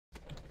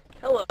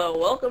Hello,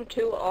 welcome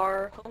to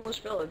our homeless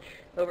village.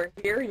 Over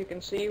here you can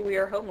see we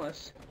are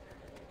homeless.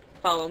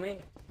 Follow me.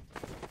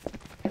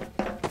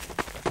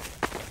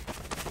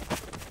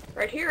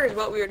 Right here is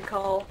what we would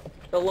call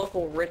the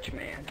local rich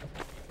man.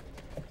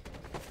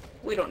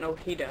 We don't know what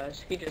he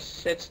does. He just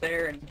sits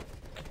there and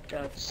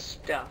does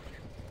stuff.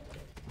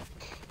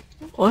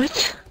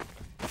 What?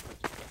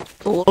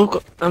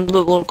 I'm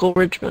the local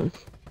Richmond.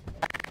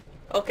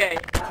 Okay,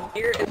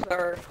 here is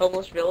our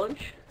homeless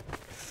village.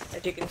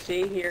 As you can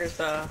see, here's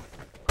the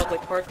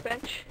public park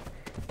bench.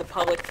 The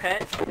public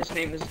pet, his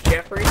name is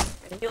Jeffrey,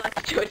 and he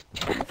likes to...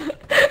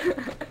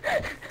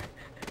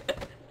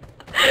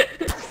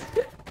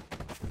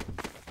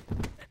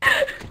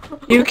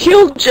 You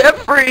killed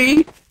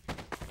Jeffrey!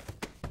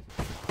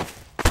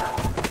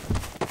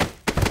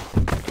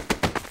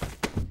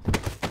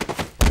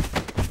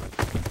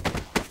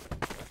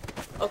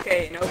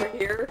 Okay, and over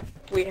here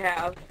we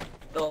have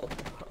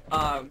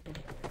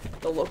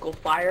the local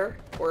fire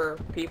where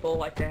people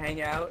like to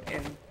hang out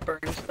and burn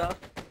stuff.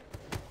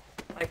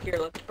 Like here,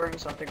 let's burn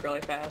something really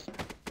fast.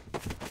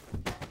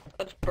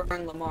 Let's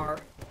burn Lamar.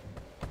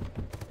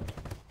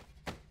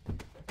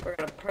 We're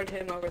gonna put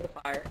him over the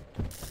fire.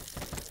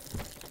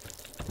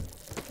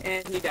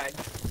 And he died.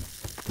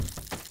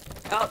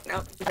 Oh,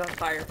 no, he's on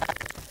fire.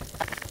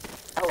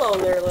 Hello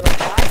there, little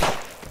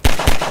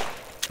guy.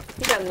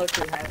 He doesn't look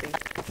too happy.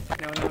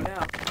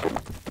 No.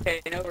 Okay,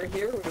 and over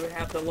here we would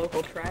have the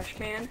local trash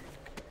can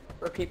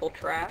where people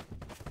trap.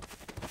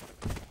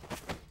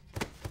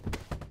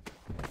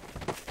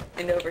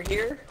 And over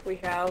here we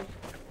have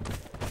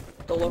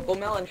the local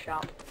melon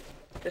shop.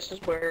 This is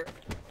where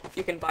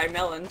you can buy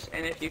melons,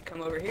 and if you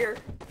come over here,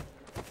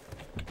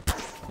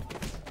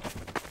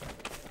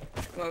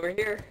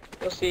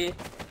 you'll see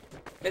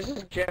this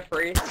is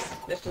Jeffrey.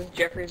 This is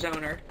Jeffrey's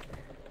owner.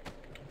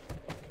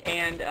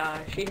 And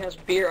she has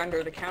beer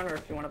under the counter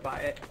if you want to buy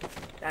it.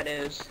 That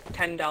is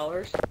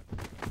 $10.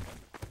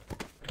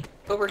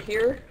 Over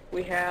here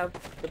we have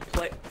the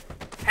play.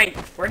 Hey,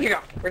 where'd you go?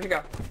 Where'd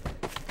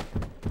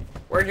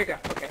you go?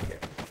 Okay, here.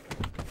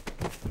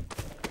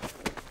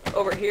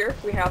 Over here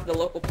we have the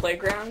local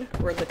playground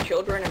where the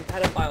children and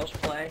pedophiles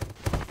play.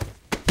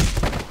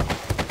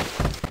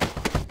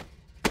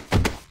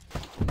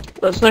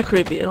 That's not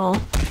creepy at all.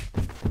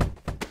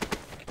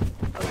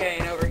 Okay,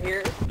 and over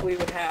here we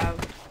would have...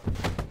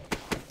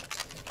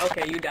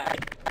 Okay, you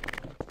died.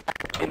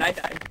 And I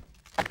died.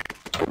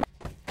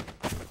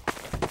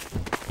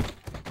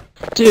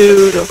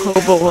 Dude, a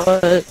hobo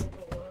what?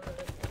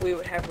 We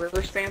would have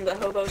River spam the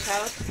hobo's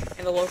house,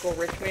 and the local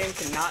rich man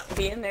cannot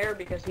be in there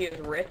because he is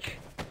rich.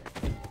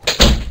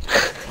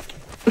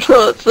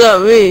 No, it's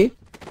not me.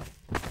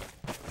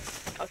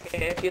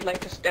 Okay, if you'd like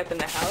to step in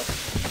the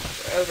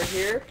house, over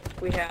here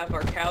we have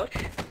our couch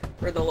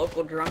where the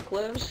local drunk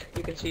lives.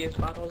 You can see his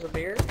bottles of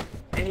beer,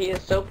 and he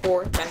is so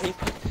poor that he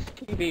puts his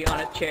TV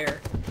on a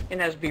chair and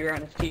has beer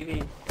on his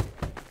TV.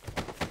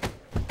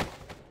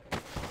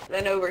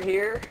 Then over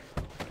here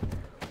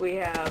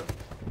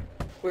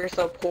we're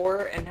so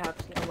poor and have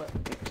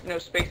no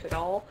space at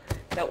all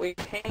that we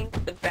hang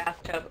the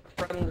bathtub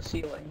from the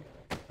ceiling.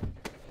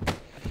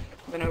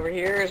 Then over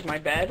here is my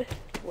bed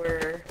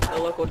where the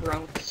local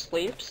drunk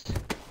sleeps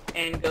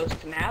and goes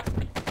to nap,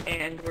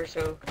 and we're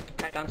so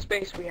tight on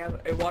space we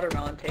have a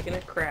watermelon taking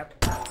a crap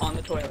on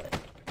the toilet.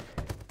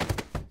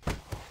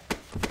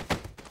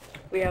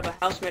 We have a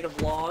house made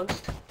of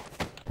logs,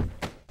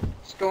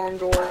 storm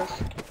doors,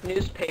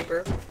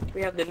 newspaper.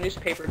 We have the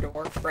newspaper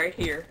door right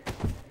here.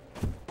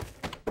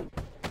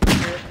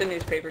 Here's the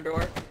newspaper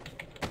door.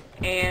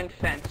 And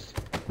fence.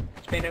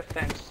 It's made of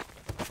fence.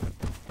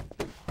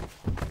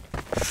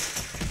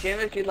 Jim,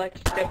 if you'd like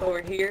to step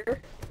over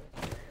here.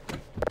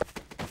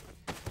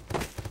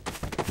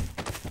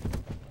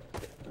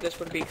 This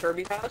would be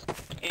Kirby's house,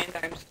 and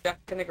I'm stuck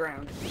in the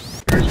ground.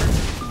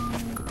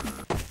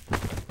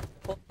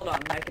 Hold on,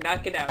 I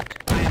cannot get out.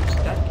 I am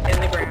stuck in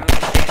the ground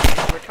and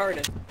I'm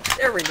retarded.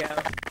 There we go.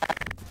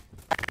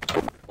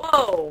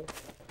 Whoa!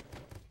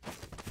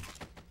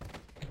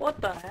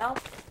 What the hell?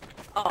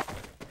 Oh,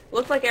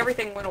 looks like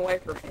everything went away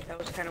for me. That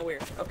was kind of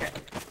weird. Okay.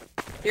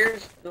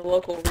 Here's the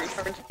local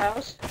retard's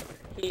house.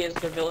 He is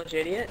the village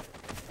idiot.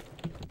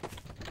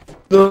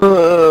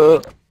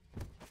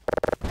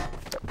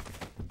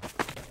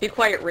 Be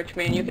quiet, rich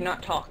man. You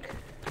cannot talk.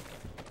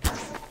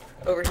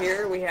 Over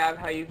here we have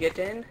how you get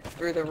in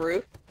through the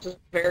roof. This is a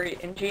very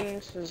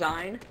ingenious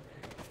design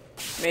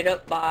made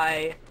up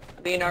by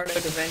Leonardo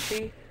da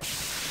Vinci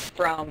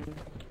from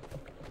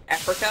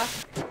Africa.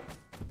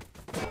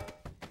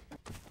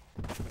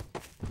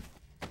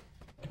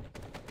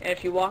 And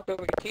if you walk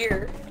over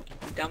here,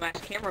 the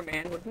dumbass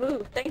cameraman would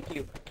move. Thank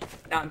you.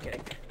 No, I'm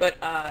kidding. But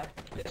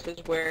this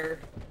is where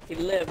he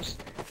lives.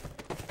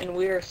 And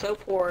we are so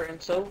poor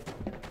and so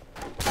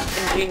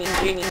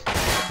ingenious.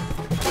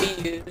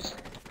 We use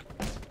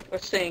a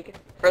sink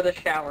for the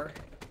shower.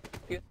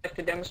 If you'd like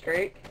to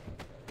demonstrate,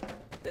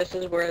 this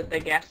is where they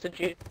gas the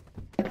juice.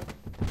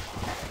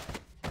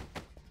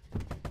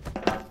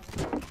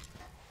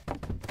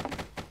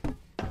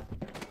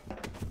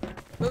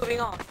 Moving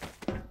on.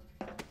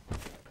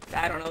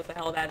 I don't know what the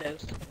hell that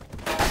is.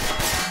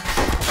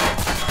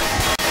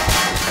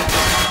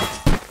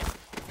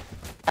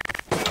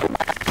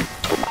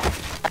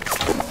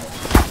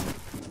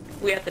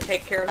 We have to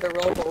take care of the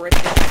local rich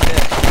man like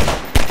this.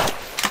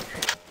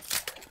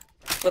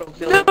 Little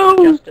village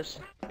justice.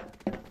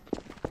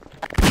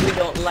 We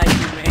don't like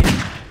you, man.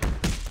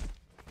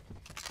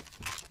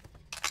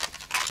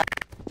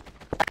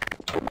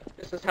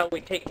 This is how we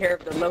take care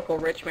of the local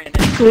rich man.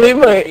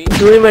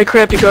 Delete my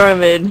crappy car I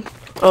made.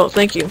 Oh,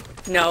 thank you.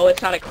 No,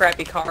 it's not a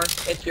crappy car.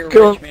 It's your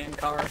Go. rich man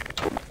car.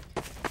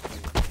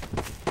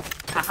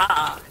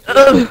 Haha.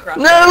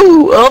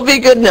 No! I'll be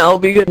good now. I'll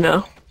be good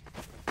now.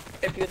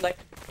 If you'd like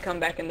to come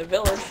back in the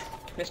village,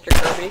 Mr.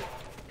 Kirby.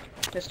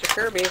 Mr.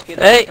 Kirby, if you'd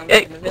like to come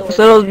back in the village.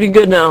 So I'll be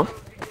good now.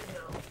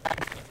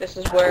 This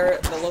is where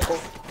the local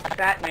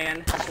fat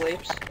man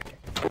sleeps.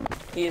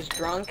 He is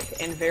drunk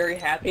and very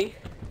happy.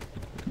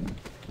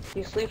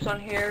 He sleeps on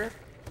here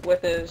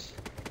with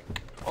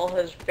all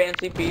his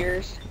fancy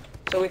beers.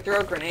 So we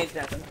throw grenades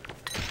at him.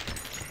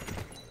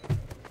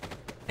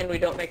 And we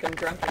don't make him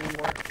drunk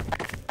anymore.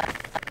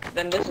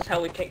 Then this is how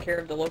we take care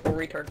of the local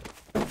retard.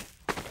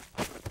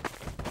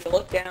 You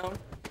look down.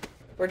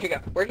 Where'd you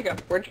go? Where'd you go?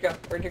 Where'd you go?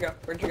 Where'd you go?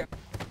 Where'd you go?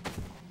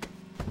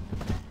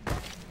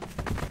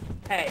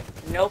 Hey,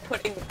 no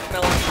putting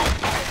melon.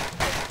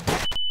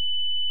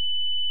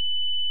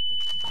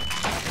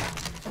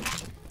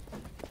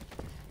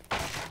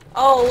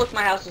 Oh, look,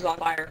 my house is on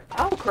fire.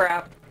 Oh,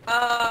 crap.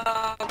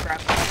 Oh,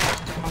 crap. My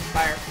house is on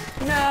fire.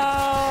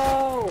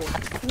 No!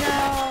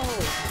 No!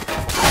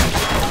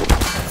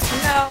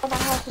 No, my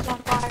house is on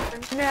fire.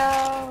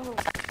 No!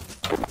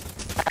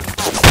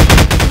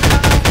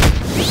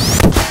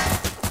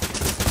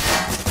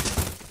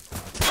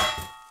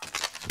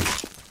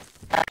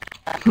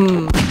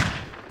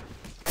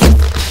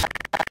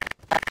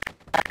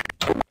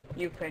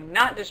 You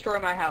cannot destroy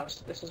my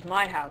house. This is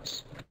my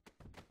house.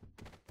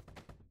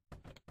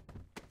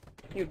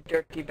 You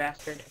dirty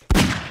bastard.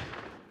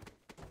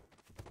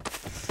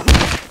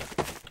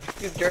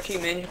 You dirty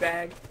minge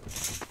bag.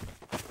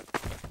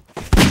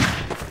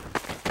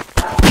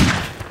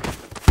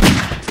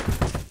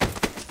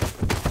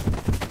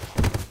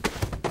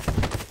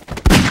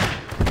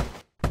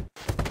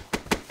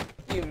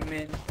 You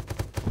min.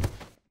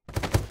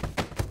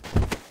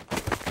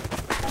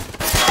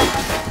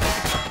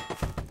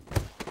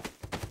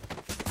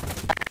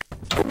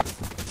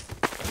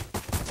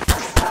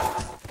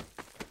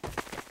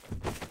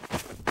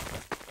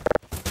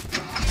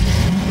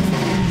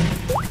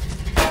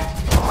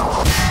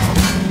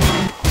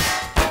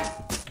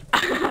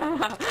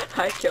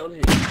 I killed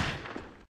you.